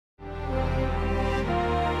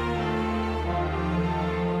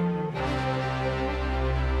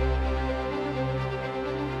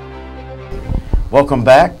Welcome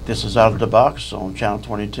back. This is Out of the Box on Channel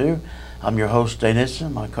 22. I'm your host, Dane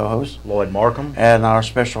Nixon, my co-host. Lloyd Markham. And our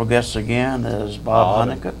special guest again is Bob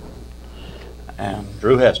Hunnicutt and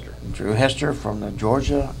Drew Hester. Drew Hester from the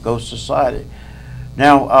Georgia Ghost Society.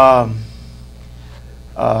 Now,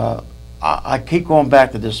 I keep going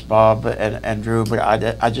back to this, Bob and Drew, but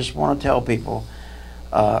I just want to tell people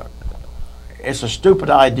it's a stupid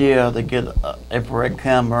idea to get an infrared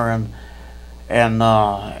camera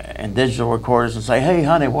and digital recorders and say, hey,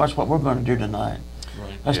 honey, watch what we're going to do tonight.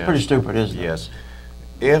 Right. That's pretty stupid, isn't it? Yes.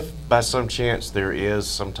 If by some chance there is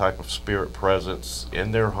some type of spirit presence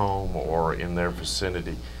in their home or in their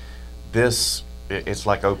vicinity, it's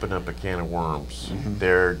like opening up a can of worms.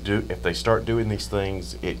 If they start doing these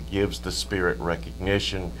things, it gives the spirit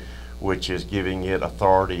recognition, which is giving it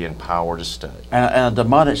authority and power to stay. And a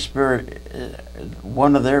demonic spirit,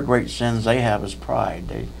 one of their great sins they have is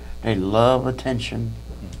pride. They love attention.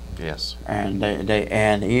 Yes. And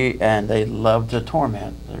they love to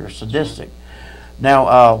torment. They're sadistic.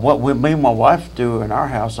 Now, what me and my wife do in our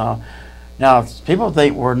house, now people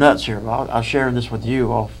think we're nuts here. I'll share this with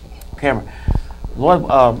you off camera. Lord,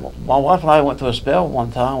 my wife and I went through a spell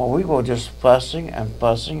one time where we were just fussing and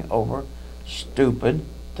fussing over stupid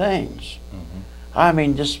things. I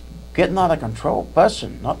mean, just getting out of control,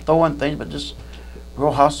 fussing, not throwing things, but just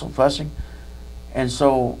real hostile fussing. And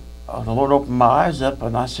so the Lord opened my eyes up,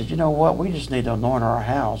 and I said, you know what? We just need to anoint our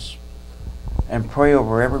house and pray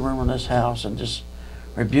over every room in this house and just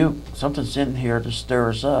rebuke something's in here to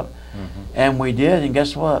stir us up. And we did, and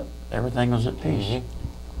guess what? Everything was at peace.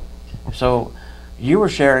 So you were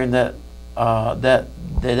sharing that that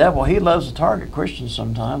the devil, he loves to target Christians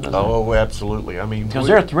sometimes. Oh, absolutely. I mean, because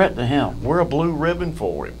they're a threat to him. We're a blue ribbon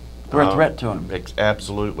for him. We're a threat to him.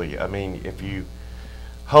 Absolutely. I mean, if you,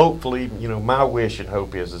 hopefully, you know, my wish and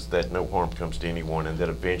hope is that no harm comes to anyone, and that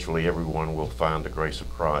eventually everyone will find the grace of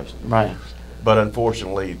Christ. Right. But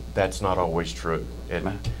unfortunately, that's not always true,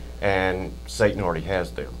 and Satan already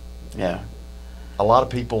has them. Yeah. A lot of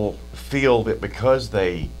people feel that because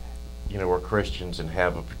they, you know, are Christians and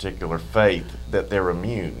have a particular faith that they're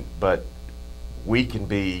immune, but we can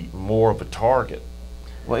be more of a target.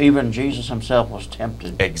 Well, even Jesus himself was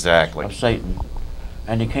tempted. Exactly. Of Satan.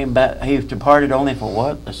 And he came back, he departed only for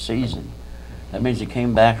what? A season. That means he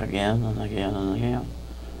came back again and again and again.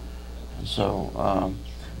 And so,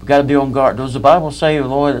 we've got to be on guard. Does the Bible say,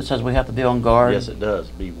 Lord, it says we have to be on guard? Yes, it does.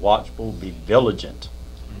 Be watchful, be vigilant.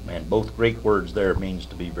 And both Greek words there means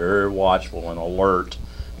to be very watchful and alert,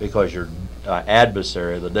 because your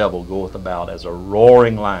adversary, the devil, goeth about as a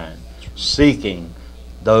roaring lion, seeking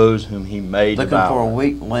those whom he may devour. Looking for a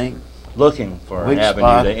weak link. Looking for an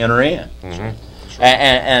avenue to enter in.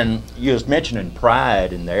 And you was mentioning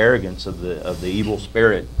pride and the arrogance of the evil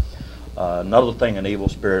spirit. Another thing an evil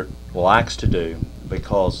spirit likes to do,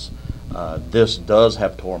 because this does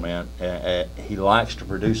have torment, he likes to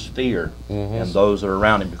produce fear in those that are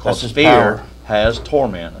around him, because fear has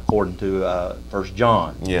torment, according to 1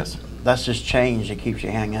 John. Yes. That's just change that keeps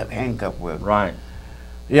you handcuffed with. Right.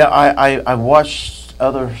 Yeah, I watched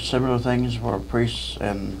other similar things where priests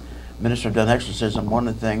and ministers have done exorcism. One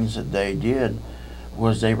of the things that they did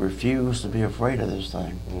was they refused to be afraid of this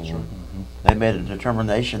thing. They made a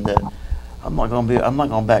determination that I'm not going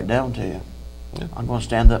to back down to you. I'm going to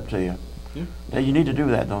stand up to you. Yeah, you need to do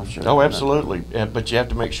that, don't you? Oh, absolutely. But you have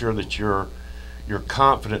to make sure that your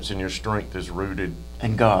confidence and your strength is rooted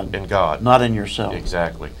in God. In God, not in yourself.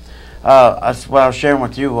 Exactly. That's what I was sharing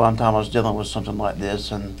with you one time. I was dealing with something like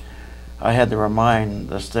this, and I had to remind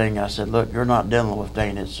this thing. I said, look, you're not dealing with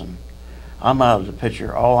Dane Nixon. I'm out of the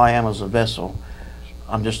picture. All I am is a vessel.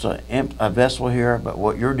 I'm just a vessel here, but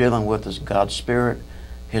what you're dealing with is God's Spirit,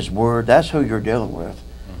 His Word. That's who you're dealing with.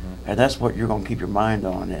 And that's what you're going to keep your mind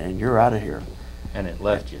on, and you're out of here. And it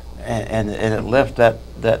left you. And it left that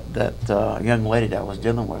young lady that I was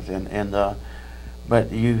dealing with.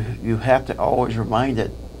 But you have to always remind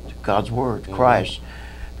it God's Word, Christ.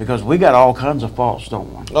 Because we got all kinds of faults,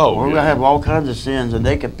 don't we? Oh, we're going to have all kinds of sins, and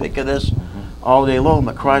they can pick at us all day long,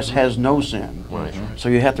 but Christ has no sin. So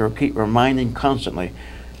you have to keep reminding constantly,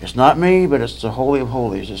 it's not me, but it's the Holy of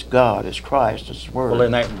Holies. It's God, it's Christ, it's His Word. Well,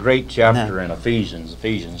 in that great chapter in Ephesians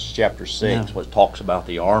chapter 6, which talks about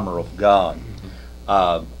the armor of God,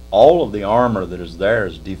 all of the armor that is there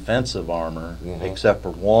is defensive armor, except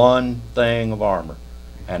for one thing of armor,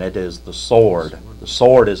 and it is the sword. The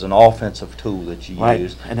sword is an offensive tool that you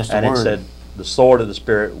use, and it's it said the sword of the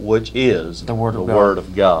Spirit, which is the Word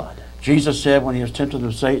of God. Jesus said when he was tempted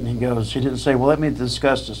of Satan, he didn't say, well, let me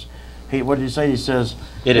discuss this. What did he say? He says,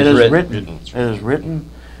 it is written. It is written.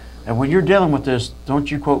 And when you're dealing with this,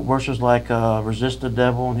 don't you quote verses like resist the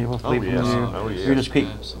devil and he will flee from you? Oh, yes. You just keep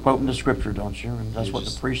quoting the scripture, don't you? And that's what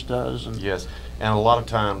the priest does. And yes. And a lot of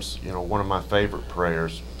times, you know, one of my favorite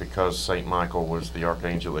prayers, because St. Michael was the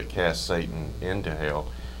archangel that cast Satan into hell,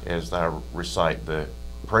 is I recite the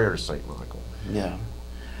prayer to St. Michael. Yeah.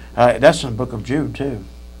 That's in the book of Jude, too.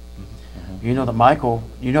 You know that Michael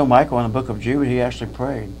in the book of Jude, he actually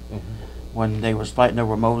prayed when they was fighting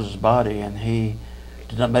over Moses' body, and he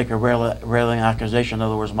did not make a railing accusation. In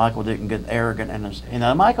other words, Michael didn't get arrogant.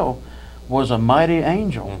 And Michael was a mighty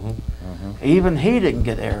angel. Even he didn't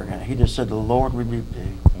get arrogant. He just said, "The Lord rebuked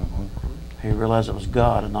thee." He realized it was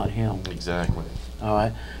God and not him. Exactly. All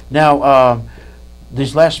right. Now,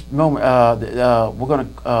 these last moment, we're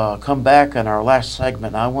going to come back in our last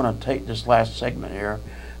segment. I want to take this last segment here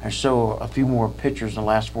and show a few more pictures in the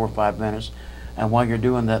last 4 or 5 minutes. And while you're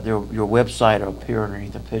doing that, your website will appear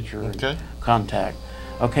underneath the picture. Okay. Contact.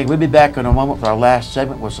 Okay, we'll be back in a moment for our last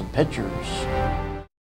segment with some pictures.